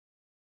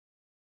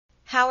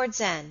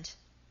Howard's End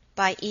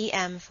by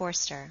E.M.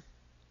 Forster.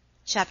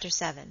 Chapter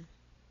 7.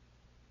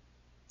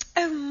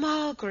 "Oh,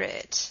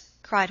 Margaret,"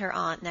 cried her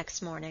aunt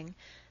next morning,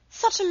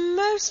 "such a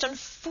most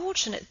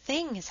unfortunate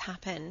thing has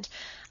happened.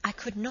 I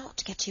could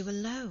not get you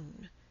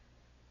alone."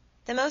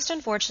 The most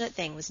unfortunate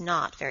thing was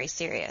not very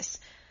serious.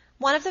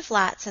 One of the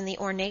flats in the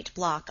ornate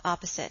block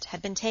opposite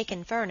had been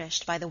taken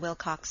furnished by the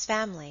Wilcox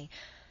family,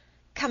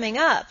 coming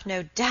up,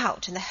 no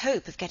doubt, in the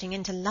hope of getting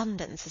into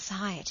London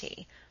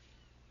society.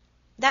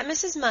 That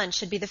Mrs. Munt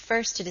should be the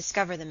first to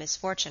discover the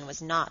misfortune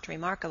was not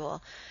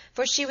remarkable,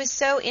 for she was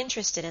so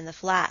interested in the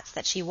flats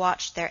that she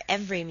watched their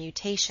every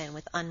mutation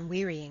with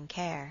unwearying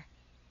care.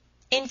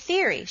 In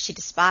theory, she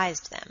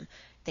despised them.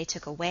 They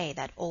took away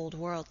that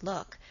old-world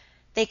look.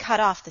 They cut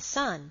off the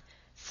sun.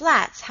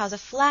 Flats house a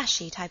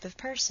flashy type of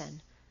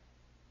person.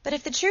 But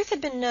if the truth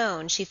had been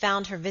known, she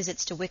found her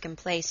visits to Wickham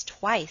Place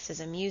twice as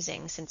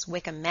amusing since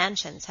Wickham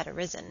Mansions had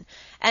arisen,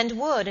 and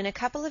would, in a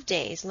couple of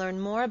days, learn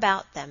more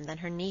about them than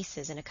her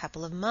nieces in a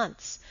couple of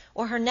months,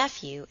 or her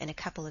nephew in a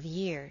couple of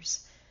years.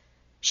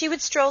 She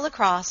would stroll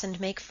across and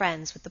make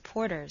friends with the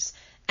porters,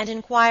 and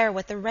inquire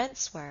what the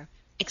rents were,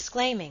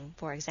 exclaiming,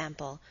 for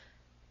example,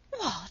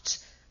 "What!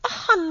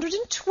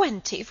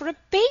 120 for a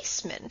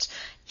basement?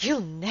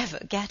 You'll never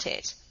get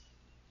it."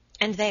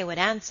 And they would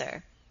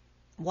answer,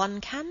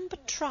 "One can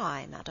but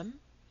try, madam."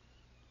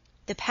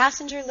 The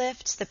passenger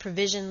lifts, the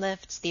provision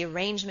lifts, the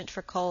arrangement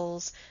for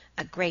coals,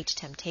 a great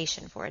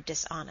temptation for a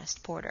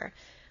dishonest porter,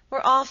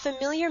 were all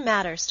familiar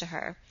matters to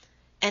her,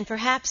 and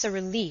perhaps a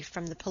relief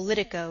from the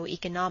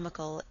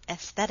politico-economical,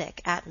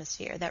 aesthetic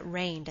atmosphere that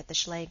reigned at the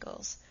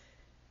Schlegels.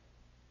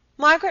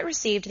 Margaret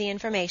received the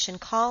information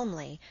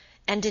calmly,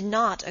 and did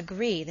not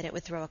agree that it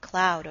would throw a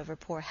cloud over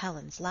poor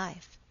Helen's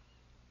life.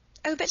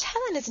 "Oh, but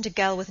Helen isn't a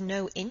girl with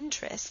no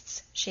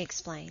interests," she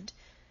explained.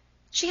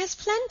 "She has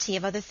plenty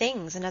of other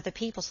things and other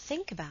people to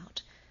think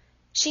about.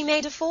 She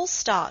made a false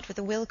start with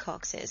the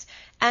Wilcoxes,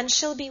 and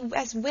she'll be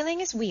as willing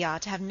as we are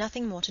to have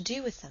nothing more to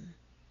do with them."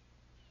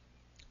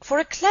 "For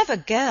a clever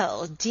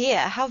girl,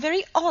 dear, how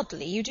very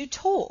oddly you do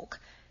talk.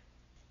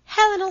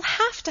 Helen'll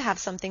have to have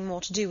something more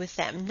to do with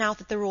them, now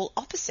that they're all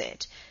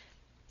opposite.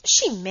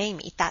 She may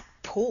meet that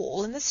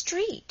Paul in the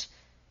street.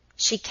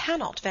 She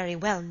cannot very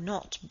well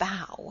not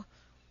bow."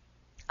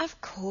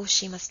 "Of course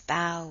she must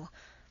bow.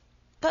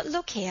 But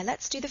look here,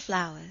 let's do the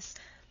flowers.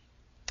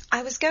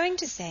 I was going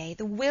to say,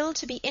 the will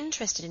to be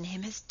interested in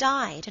him has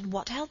died, and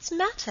what else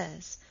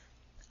matters?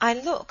 I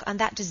look on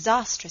that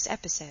disastrous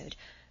episode,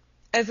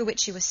 over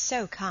which you were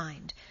so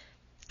kind,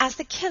 as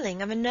the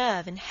killing of a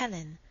nerve in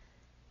Helen.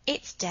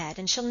 It's dead,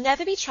 and she'll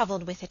never be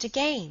troubled with it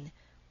again.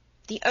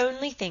 The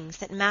only things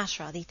that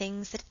matter are the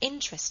things that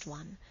interest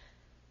one.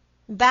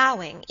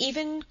 Bowing,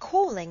 even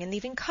calling and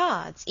leaving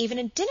cards, even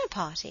a dinner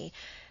party,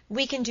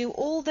 we can do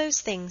all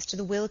those things to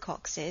the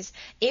Wilcoxes,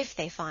 if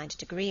they find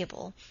it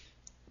agreeable.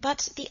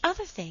 But the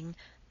other thing,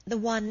 the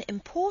one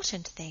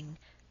important thing,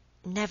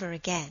 never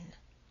again.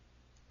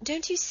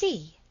 Don't you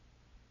see?"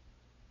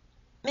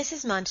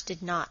 Mrs. Munt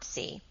did not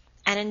see,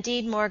 and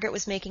indeed Margaret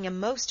was making a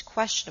most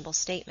questionable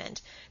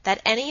statement,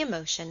 that any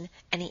emotion,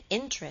 any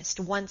interest,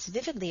 once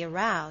vividly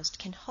aroused,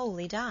 can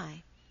wholly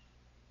die.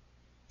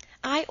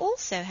 "I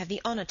also have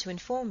the honour to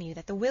inform you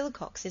that the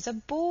Wilcoxes are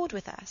bored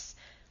with us.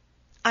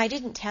 I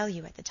didn't tell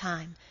you at the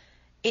time.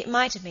 It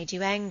might have made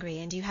you angry,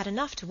 and you had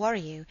enough to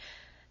worry you.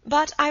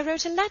 But I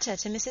wrote a letter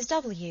to Mrs.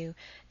 W.,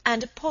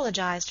 and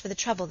apologized for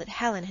the trouble that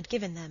Helen had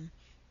given them.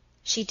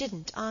 She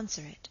didn't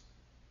answer it."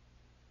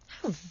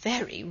 "How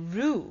very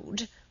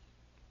rude!"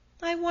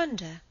 "I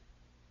wonder.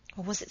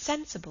 Or was it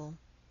sensible?"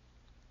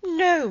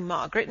 "No,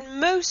 Margaret,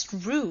 most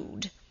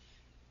rude."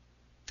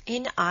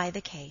 "In either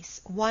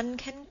case, one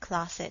can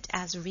class it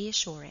as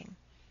reassuring."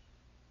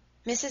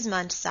 Mrs.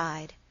 Munt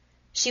sighed.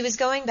 She was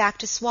going back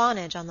to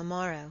Swanage on the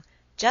morrow,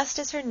 just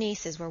as her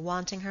nieces were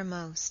wanting her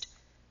most.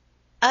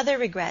 Other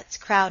regrets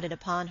crowded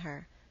upon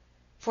her.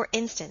 For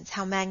instance,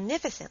 how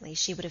magnificently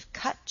she would have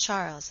cut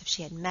Charles if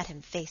she had met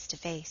him face to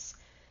face.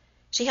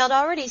 She had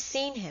already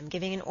seen him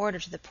giving an order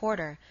to the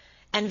porter,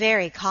 and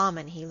very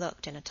common he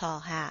looked in a tall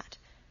hat.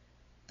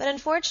 But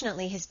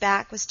unfortunately his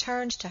back was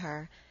turned to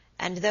her,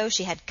 and though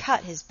she had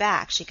cut his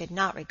back, she could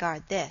not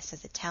regard this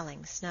as a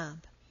telling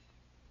snub.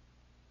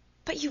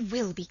 "But you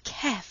will be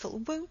careful,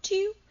 won't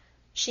you?"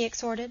 she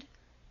exhorted.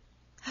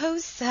 "Oh,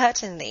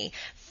 certainly,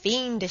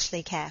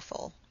 fiendishly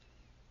careful."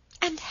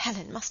 "And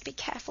Helen must be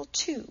careful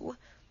too."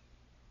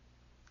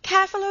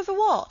 "Careful over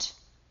what?"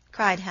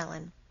 cried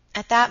Helen,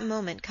 at that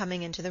moment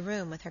coming into the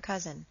room with her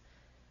cousin.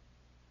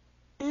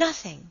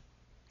 "Nothing,"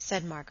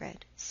 said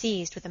Margaret,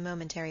 seized with a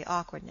momentary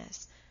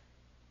awkwardness.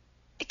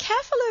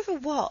 "Careful over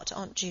what,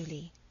 Aunt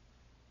Julie?"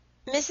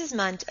 Mrs.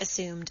 Munt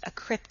assumed a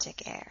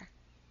cryptic air.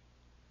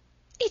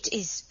 "It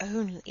is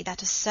only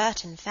that a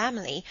certain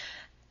family,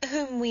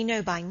 whom we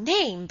know by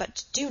name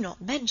but do not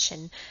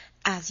mention,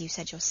 as you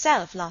said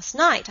yourself last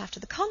night after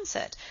the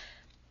concert,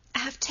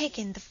 have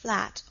taken the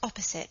flat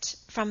opposite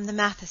from the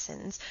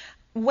Mathesons,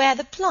 where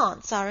the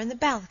plants are in the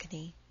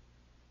balcony."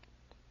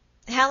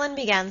 Helen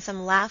began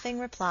some laughing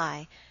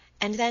reply,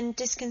 and then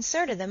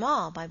disconcerted them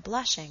all by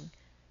blushing.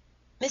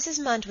 Mrs.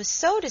 Munt was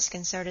so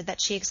disconcerted that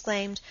she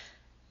exclaimed,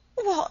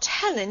 "What,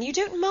 Helen, you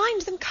don't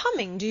mind them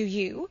coming, do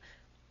you?"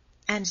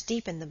 and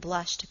deepened the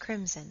blush to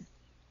crimson.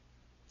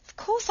 "Of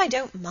course I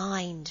don't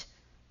mind,"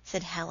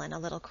 said Helen a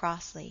little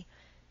crossly.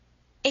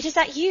 "It is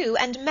that you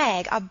and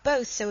Meg are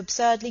both so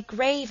absurdly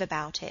grave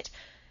about it,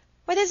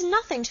 where there's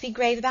nothing to be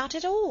grave about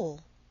at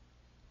all."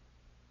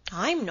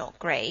 "I'm not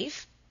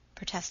grave,"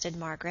 protested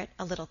Margaret,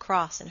 a little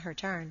cross in her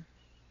turn.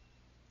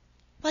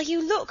 "Well,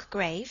 you look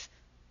grave.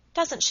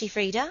 Doesn't she,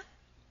 Frida?"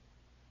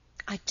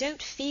 "I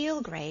don't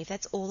feel grave,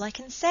 that's all I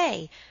can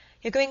say.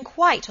 You're going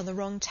quite on the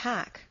wrong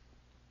tack."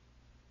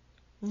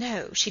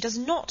 "No, she does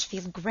not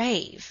feel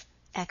grave,"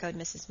 echoed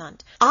Mrs.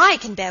 Munt. "I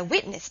can bear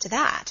witness to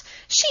that.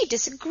 She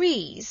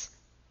disagrees."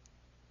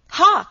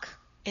 "Hark!"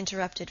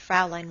 interrupted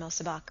Fraulein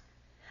Mosebach.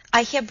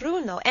 "I hear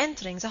Bruno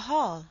entering the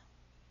hall."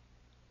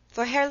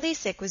 For Herr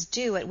Liesig was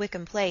due at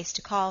Wickham Place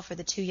to call for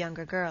the two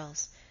younger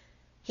girls.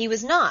 He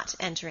was not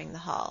entering the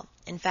hall.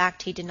 In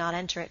fact, he did not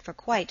enter it for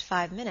quite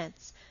 5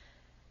 minutes.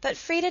 But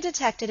Frida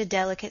detected a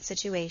delicate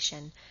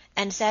situation,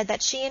 and said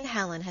that she and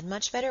Helen had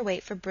much better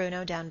wait for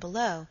Bruno down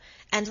below,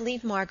 and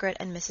leave Margaret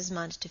and Mrs.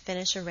 Munt to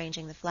finish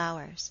arranging the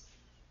flowers.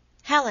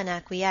 Helen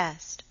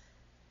acquiesced.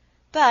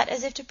 But,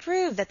 as if to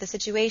prove that the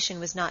situation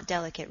was not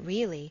delicate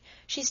really,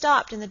 she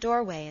stopped in the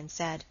doorway and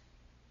said,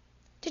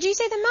 "Did you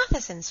say the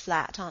Mathesons'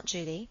 flat, Aunt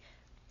Judy?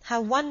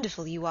 How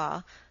wonderful you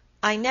are!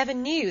 I never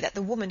knew that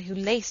the woman who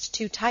laced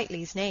too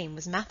tightly's name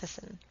was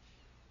Matheson."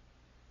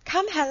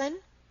 "Come,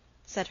 Helen,"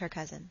 said her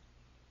cousin.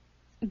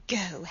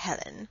 "Go,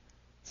 Helen,"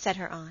 said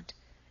her aunt,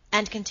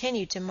 and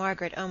continued to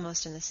Margaret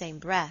almost in the same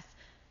breath,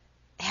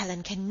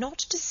 "Helen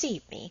cannot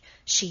deceive me.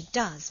 She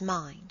does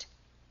mind."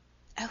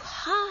 "Oh,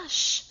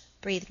 hush!"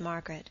 breathed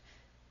Margaret.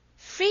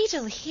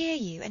 "Frida'll hear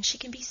you, and she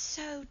can be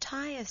so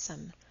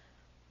tiresome."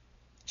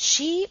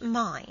 "She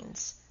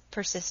minds,"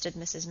 persisted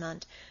Mrs.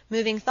 Munt,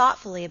 moving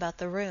thoughtfully about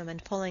the room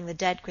and pulling the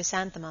dead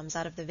chrysanthemums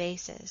out of the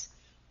vases.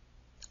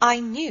 "I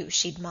knew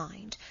she'd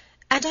mind,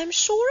 and I'm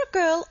sure a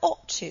girl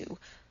ought to.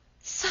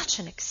 Such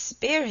an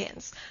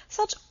experience,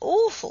 such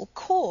awful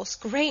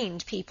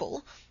coarse-grained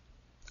people.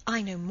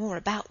 I know more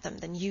about them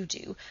than you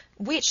do,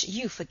 which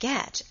you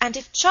forget, and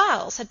if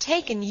Charles had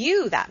taken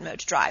you that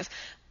motor drive,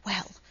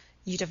 well,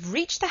 you'd have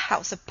reached the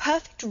house a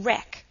perfect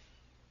wreck.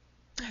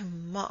 Oh,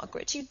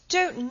 Margaret, you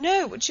don't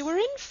know what you are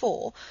in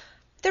for.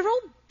 They're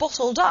all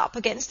bottled up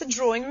against the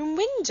drawing-room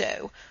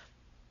window.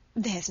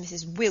 There's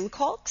Mrs.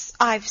 Wilcox,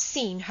 I've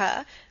seen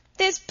her.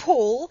 There's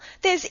Paul,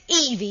 there's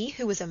Evie,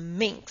 who was a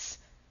minx.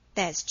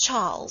 There's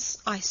Charles,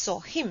 I saw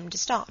him to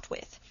start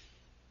with.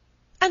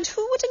 And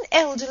who would an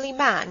elderly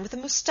man with a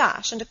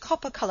moustache and a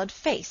copper-coloured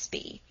face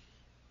be?"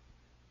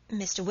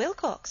 "Mr.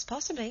 Wilcox,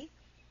 possibly."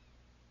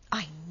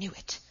 "I knew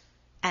it.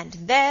 And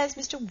there's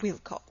Mr.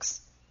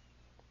 Wilcox."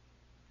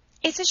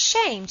 "It's a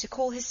shame to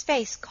call his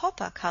face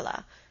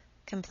copper-colour,"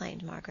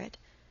 complained Margaret.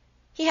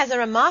 "He has a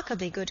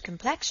remarkably good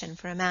complexion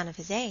for a man of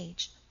his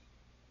age."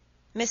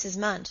 Mrs.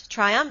 Munt,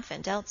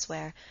 triumphant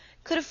elsewhere,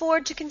 could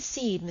afford to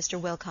concede Mr.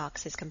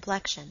 Wilcox's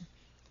complexion.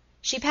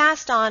 She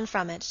passed on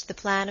from it to the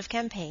plan of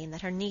campaign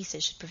that her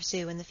nieces should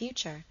pursue in the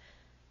future.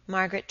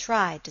 Margaret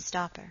tried to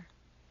stop her.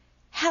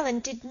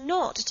 "Helen did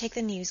not take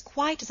the news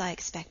quite as I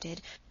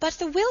expected, but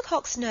the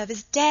Wilcox nerve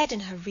is dead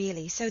in her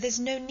really, so there's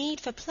no need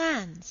for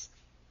plans."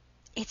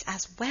 "It's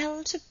as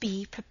well to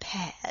be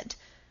prepared."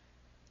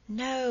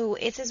 "No,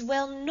 it's as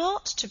well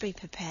not to be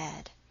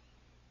prepared."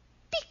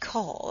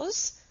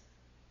 "Because—"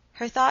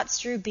 Her thoughts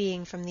drew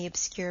being from the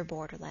obscure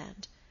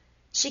borderland.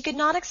 She could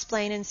not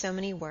explain in so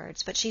many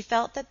words, but she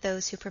felt that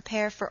those who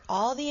prepare for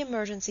all the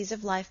emergencies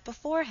of life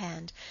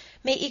beforehand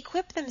may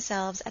equip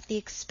themselves at the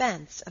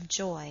expense of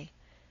joy.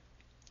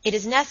 It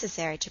is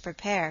necessary to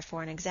prepare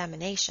for an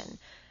examination,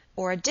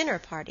 or a dinner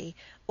party,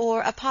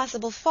 or a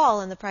possible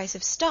fall in the price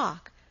of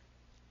stock.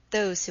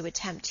 Those who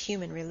attempt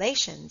human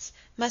relations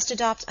must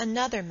adopt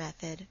another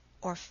method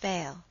or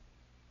fail.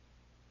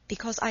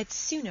 "Because I'd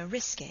sooner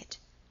risk it,"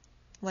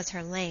 was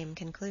her lame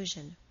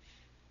conclusion.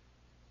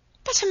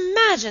 "But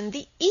imagine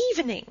the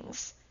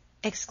evenings!"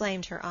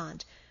 exclaimed her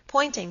aunt,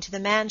 pointing to the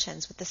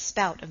mansions with the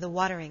spout of the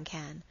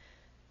watering-can.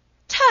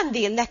 "Turn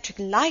the electric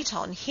light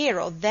on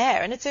here or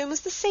there, and it's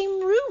almost the same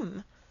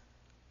room.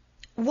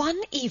 One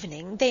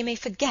evening they may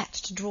forget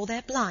to draw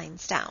their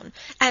blinds down,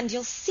 and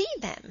you'll see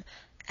them,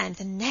 and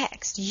the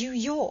next you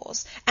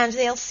yours, and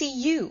they'll see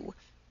you.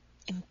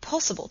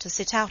 Impossible to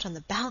sit out on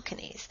the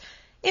balconies.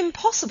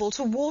 Impossible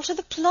to water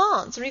the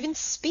plants, or even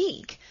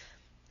speak.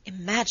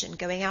 Imagine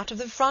going out of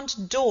the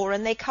front door,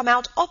 and they come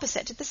out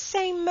opposite at the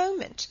same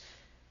moment.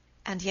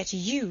 And yet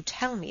you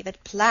tell me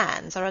that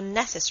plans are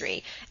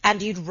unnecessary,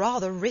 and you'd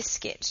rather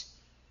risk it."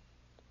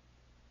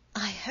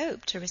 "I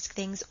hope to risk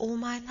things all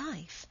my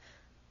life."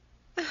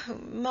 "Oh,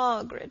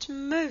 Margaret,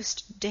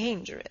 most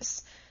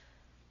dangerous."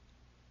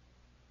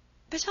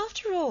 "But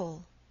after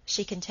all,"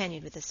 she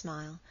continued with a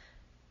smile,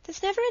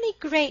 "there's never any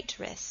great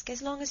risk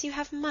as long as you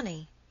have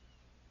money."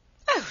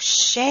 "Oh,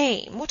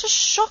 shame! What a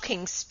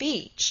shocking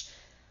speech!"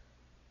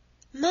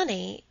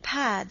 Money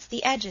pads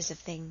the edges of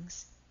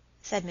things,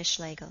 said Miss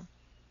Schlegel.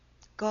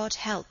 God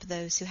help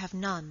those who have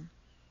none.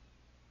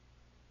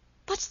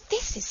 But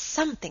this is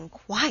something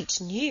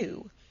quite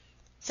new,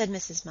 said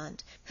Mrs.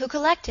 Munt, who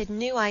collected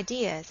new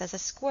ideas as a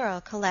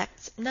squirrel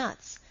collects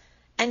nuts,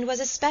 and was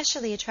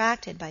especially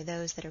attracted by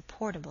those that are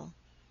portable.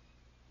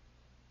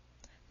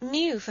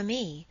 New for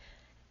me.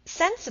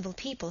 Sensible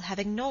people have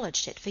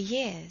acknowledged it for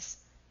years.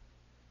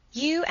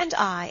 You and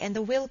I and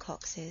the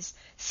Wilcoxes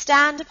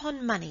stand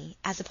upon money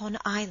as upon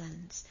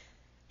islands.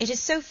 It is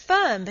so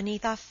firm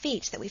beneath our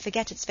feet that we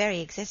forget its very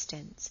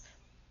existence.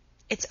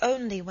 It's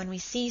only when we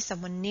see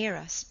someone near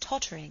us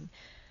tottering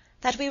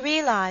that we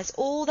realize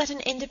all that an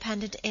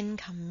independent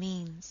income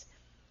means.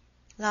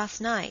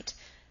 Last night,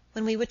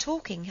 when we were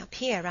talking up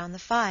here round the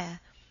fire,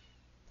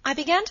 I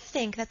began to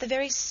think that the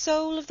very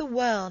soul of the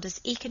world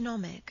is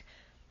economic,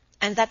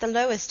 and that the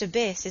lowest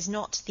abyss is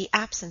not the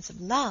absence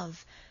of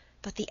love,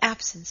 but the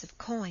absence of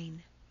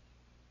coin.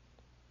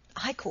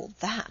 I call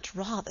that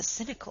rather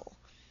cynical.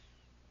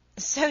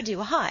 So do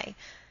I.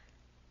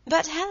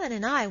 But Helen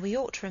and I, we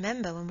ought to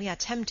remember when we are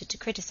tempted to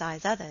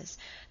criticize others,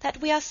 that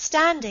we are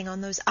standing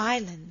on those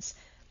islands,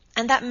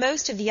 and that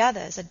most of the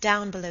others are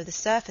down below the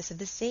surface of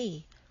the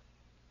sea.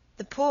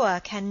 The poor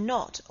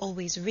cannot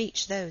always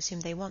reach those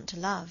whom they want to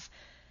love,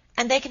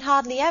 and they can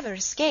hardly ever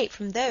escape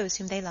from those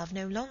whom they love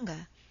no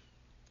longer.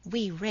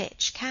 We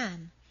rich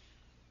can.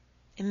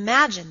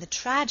 Imagine the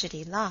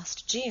tragedy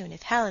last June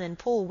if Helen and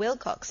Paul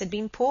Wilcox had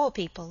been poor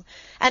people,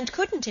 and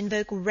couldn't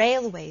invoke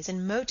railways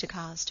and motor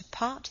cars to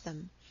part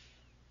them.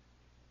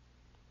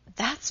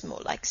 That's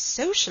more like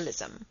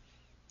socialism,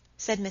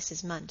 said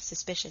Mrs. Munt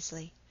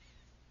suspiciously.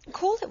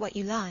 Call it what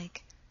you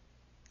like.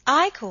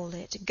 I call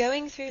it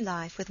going through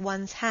life with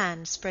one's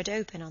hand spread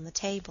open on the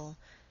table.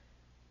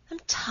 I'm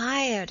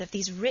tired of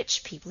these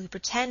rich people who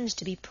pretend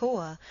to be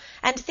poor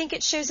and think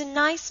it shows a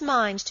nice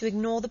mind to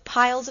ignore the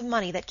piles of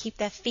money that keep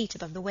their feet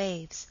above the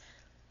waves.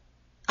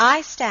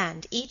 I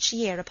stand each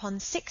year upon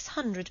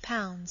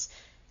 £600,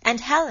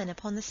 and Helen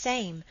upon the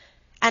same,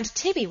 and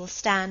Tibby will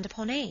stand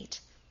upon 8.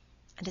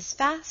 And as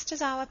fast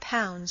as our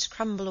pounds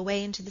crumble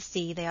away into the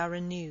sea, they are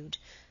renewed.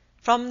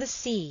 From the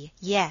sea,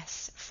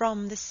 yes,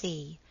 from the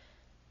sea.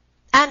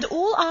 And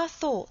all our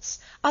thoughts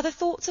are the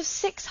thoughts of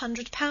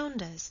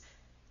 600-pounders,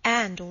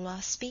 and all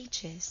our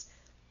speeches.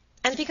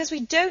 And because we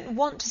don't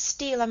want to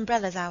steal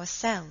umbrellas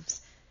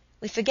ourselves,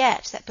 we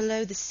forget that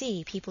below the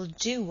sea people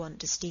do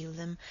want to steal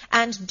them,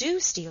 and do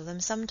steal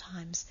them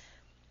sometimes,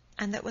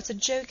 and that what's a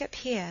joke up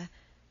here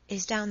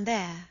is down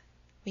there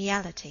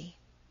reality.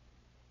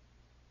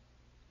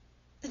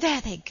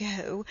 There they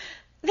go.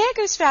 There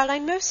goes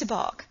Fraulein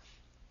Mosebach.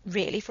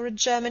 Really, for a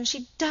German,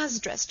 she does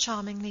dress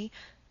charmingly.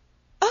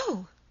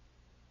 Oh!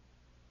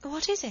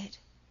 What is it?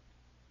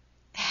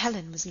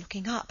 Helen was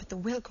looking up at the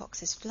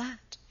Wilcoxes'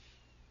 flat.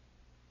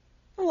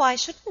 Why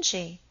shouldn't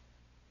she?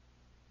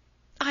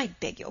 I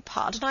beg your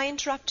pardon, I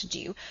interrupted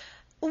you.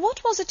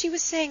 What was it you were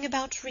saying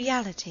about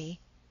reality?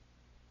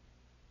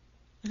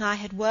 I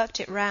had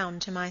worked it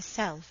round to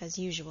myself, as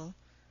usual,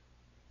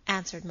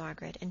 answered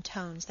Margaret in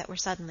tones that were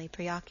suddenly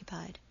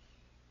preoccupied.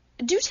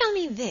 Do tell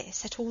me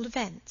this, at all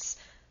events.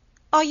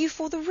 Are you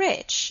for the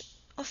rich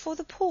or for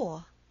the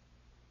poor?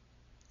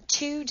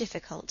 Too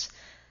difficult.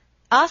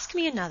 Ask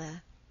me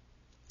another.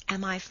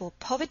 Am I for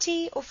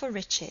poverty or for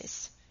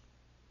riches?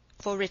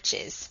 For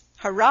riches.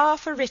 Hurrah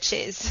for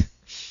riches!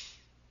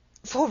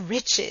 For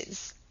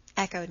riches,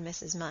 echoed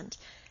Mrs. Munt,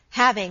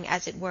 having,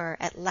 as it were,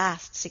 at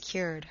last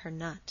secured her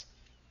nut.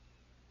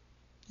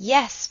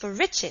 Yes, for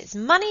riches,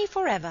 money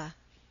forever.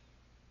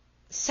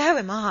 So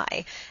am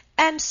I,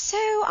 and so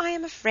I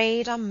am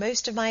afraid are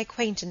most of my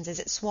acquaintances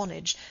at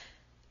Swanage,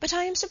 but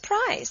I am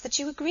surprised that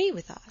you agree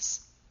with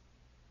us.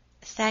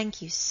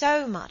 Thank you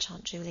so much,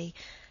 Aunt Julie.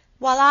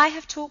 While I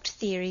have talked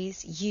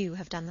theories, you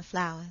have done the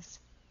flowers.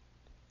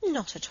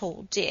 Not at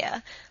all,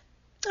 dear.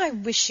 I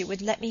wish you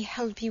would let me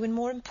help you in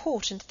more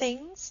important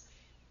things.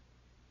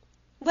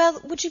 Well,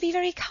 would you be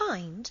very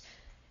kind?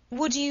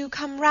 Would you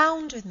come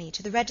round with me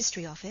to the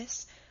registry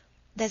office?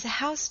 There's a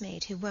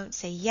housemaid who won't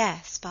say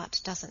yes,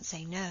 but doesn't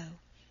say no.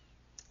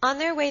 On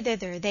their way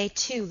thither, they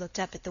too looked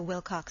up at the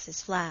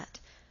Wilcoxes' flat.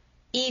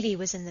 Evie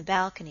was in the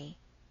balcony,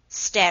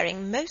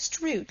 staring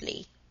most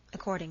rudely,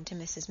 according to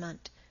Mrs.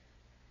 Munt.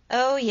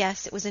 Oh,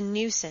 yes, it was a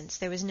nuisance,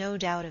 there was no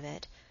doubt of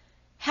it.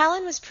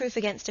 Helen was proof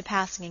against a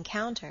passing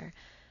encounter,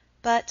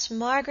 but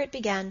Margaret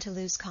began to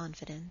lose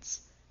confidence.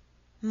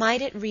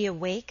 Might it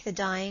reawake the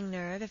dying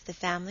nerve if the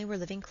family were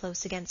living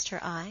close against her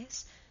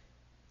eyes?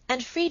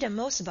 And Frida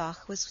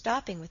Mosebach was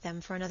stopping with them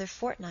for another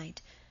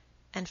fortnight,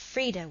 and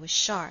Frida was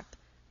sharp,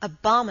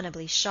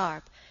 abominably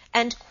sharp,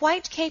 and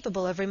quite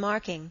capable of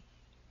remarking,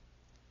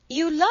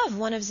 "You love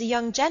one of the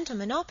young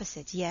gentlemen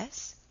opposite,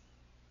 yes?"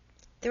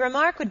 The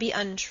remark would be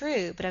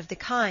untrue, but of the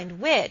kind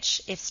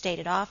which, if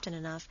stated often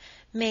enough,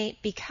 may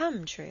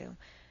become true,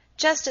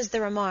 just as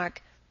the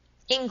remark,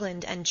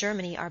 "England and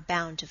Germany are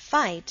bound to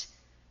fight,"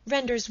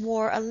 renders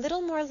war a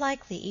little more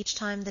likely each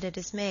time that it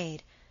is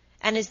made,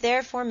 and is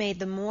therefore made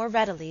the more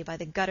readily by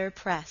the gutter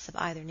press of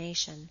either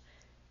nation.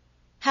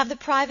 Have the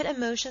private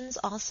emotions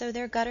also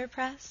their gutter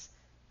press?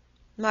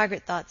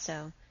 Margaret thought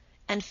so,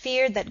 and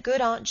feared that good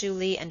Aunt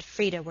Julie and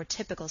Frida were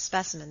typical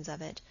specimens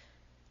of it.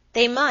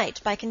 They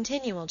might, by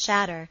continual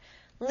chatter,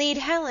 lead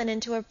Helen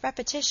into a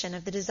repetition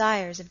of the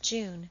desires of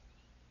June.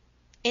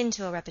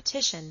 Into a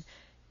repetition,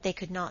 they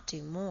could not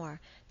do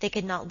more. They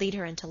could not lead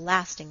her into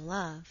lasting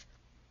love.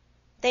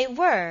 They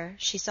were,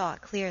 she saw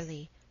it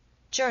clearly,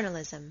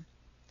 journalism.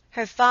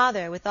 Her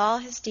father, with all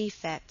his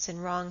defects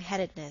and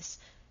wrong-headedness,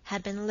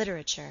 had been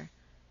literature,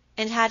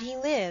 and had he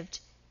lived,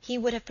 he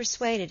would have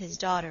persuaded his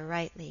daughter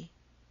rightly.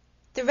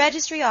 The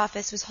registry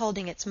office was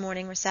holding its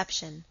morning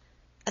reception.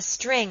 A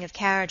string of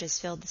carriages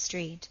filled the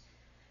street.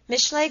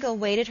 Miss Schlegel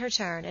waited her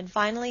turn and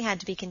finally had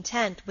to be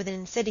content with an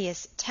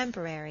insidious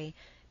temporary,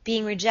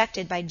 being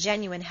rejected by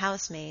genuine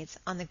housemaids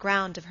on the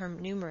ground of her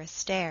numerous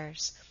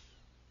stares.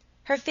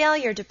 Her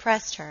failure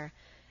depressed her,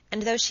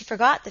 and though she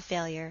forgot the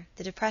failure,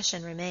 the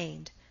depression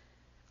remained.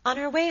 On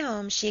her way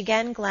home she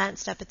again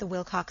glanced up at the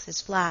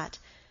Wilcoxes' flat,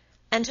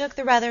 and took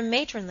the rather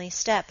matronly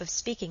step of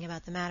speaking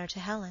about the matter to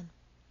Helen.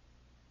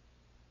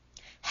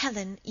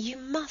 "Helen, you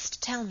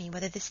must tell me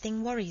whether this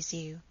thing worries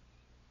you."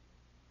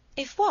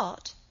 "If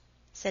what?"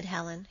 said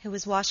Helen, who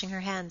was washing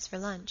her hands for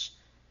lunch.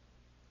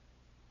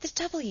 "The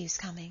W's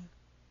coming."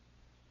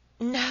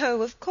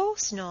 "No, of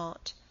course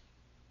not."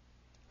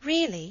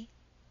 "Really?"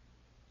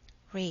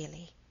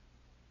 "Really."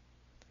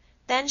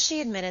 Then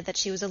she admitted that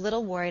she was a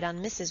little worried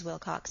on Mrs.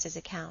 Wilcox's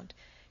account.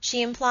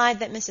 She implied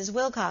that Mrs.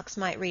 Wilcox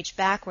might reach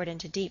backward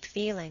into deep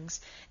feelings,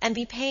 and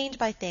be pained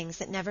by things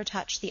that never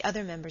touched the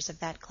other members of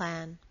that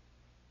clan.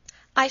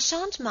 "I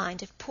shan't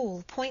mind if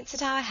Paul points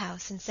at our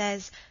house and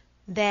says,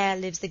 'There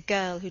lives the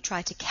girl who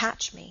tried to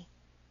catch me.'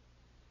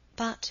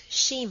 But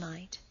she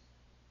might."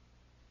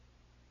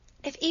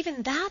 "If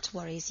even that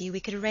worries you, we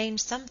could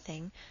arrange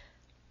something.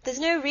 There's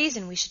no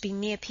reason we should be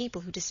near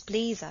people who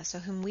displease us or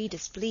whom we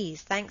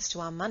displease, thanks to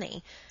our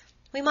money.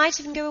 We might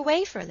even go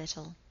away for a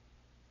little."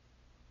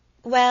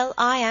 "Well,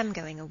 I am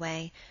going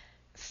away.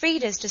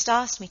 Frida's just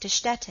asked me to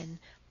Stettin,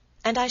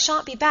 and I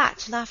shan't be back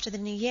till after the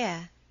New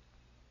Year.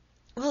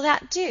 Will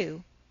that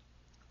do?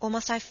 Or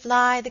must I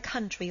fly the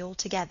country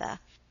altogether?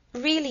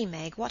 Really,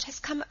 Meg, what has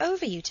come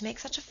over you to make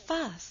such a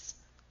fuss?"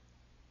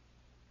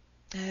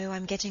 "Oh,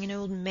 I'm getting an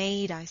old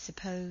maid, I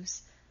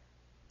suppose.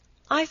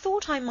 I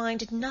thought I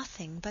minded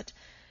nothing, but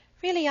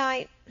really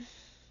I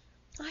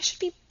should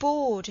be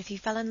bored if you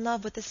fell in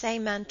love with the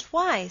same man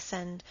twice,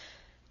 and—"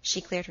 She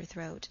cleared her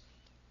throat.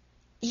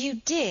 "You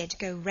did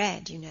go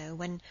red, you know,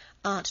 when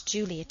Aunt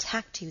Julie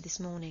attacked you this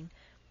morning.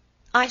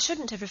 I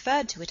shouldn't have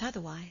referred to it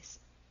otherwise."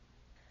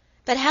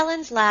 But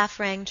Helen's laugh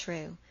rang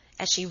true,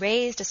 as she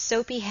raised a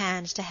soapy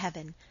hand to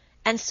heaven,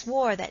 and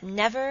swore that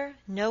never,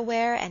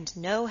 nowhere, and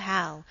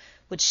nohow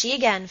would she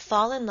again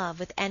fall in love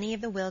with any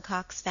of the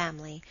Wilcox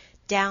family,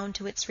 down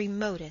to its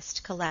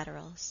remotest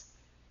collaterals.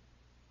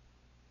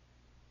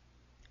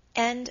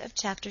 End of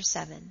Chapter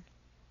 7.